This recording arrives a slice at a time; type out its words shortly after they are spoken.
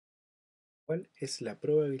¿Cuál es la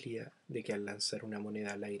probabilidad de que al lanzar una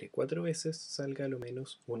moneda al aire 4 veces salga a lo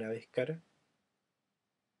menos una vez cara?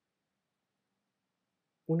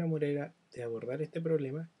 Una manera de abordar este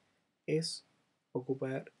problema es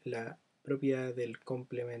ocupar la propiedad del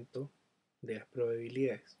complemento de las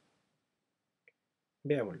probabilidades.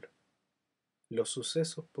 Veámoslo. Los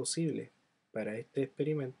sucesos posibles para este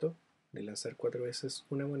experimento de lanzar 4 veces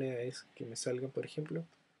una moneda es que me salgan, por ejemplo,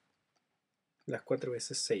 las 4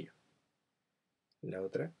 veces sello. La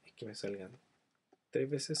otra es que me salgan 3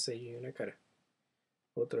 veces sello y una cara.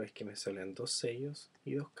 Otra es que me salgan 2 sellos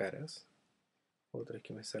y 2 caras. Otra es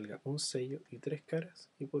que me salga un sello y 3 caras.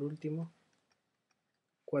 Y por último,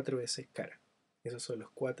 4 veces cara. Esos son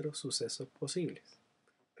los 4 sucesos posibles,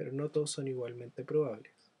 pero no todos son igualmente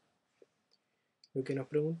probables. Lo que nos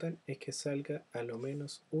preguntan es que salga a lo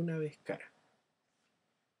menos una vez cara.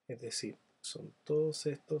 Es decir, son todos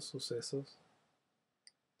estos sucesos,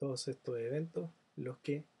 todos estos eventos los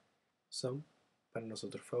que son para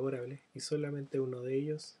nosotros favorables y solamente uno de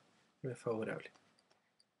ellos no es favorable.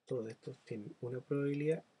 Todos estos tienen una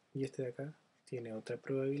probabilidad y este de acá tiene otra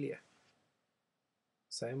probabilidad.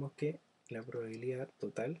 Sabemos que la probabilidad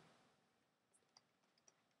total,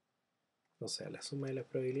 o sea, la suma de las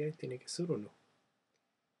probabilidades tiene que ser 1.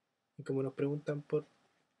 Y como nos preguntan por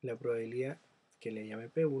la probabilidad que le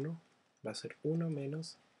llame P1, va a ser 1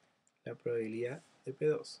 menos la probabilidad de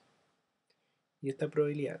P2. Y esta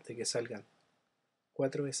probabilidad de que salgan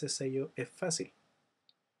 4 veces sello es fácil,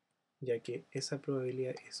 ya que esa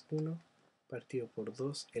probabilidad es 1 partido por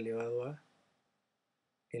 2 elevado a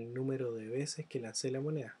el número de veces que lancé la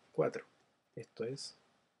moneda, 4. Esto es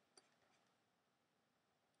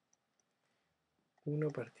 1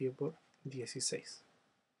 partido por 16.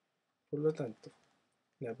 Por lo tanto,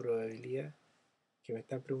 la probabilidad que me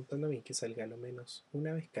están preguntando a mí que salga a lo menos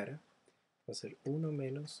una vez cara va a ser 1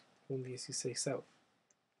 menos un 16avo.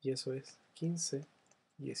 Y eso es 15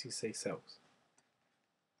 16avos.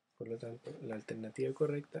 Por lo tanto, la alternativa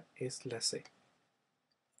correcta es la C.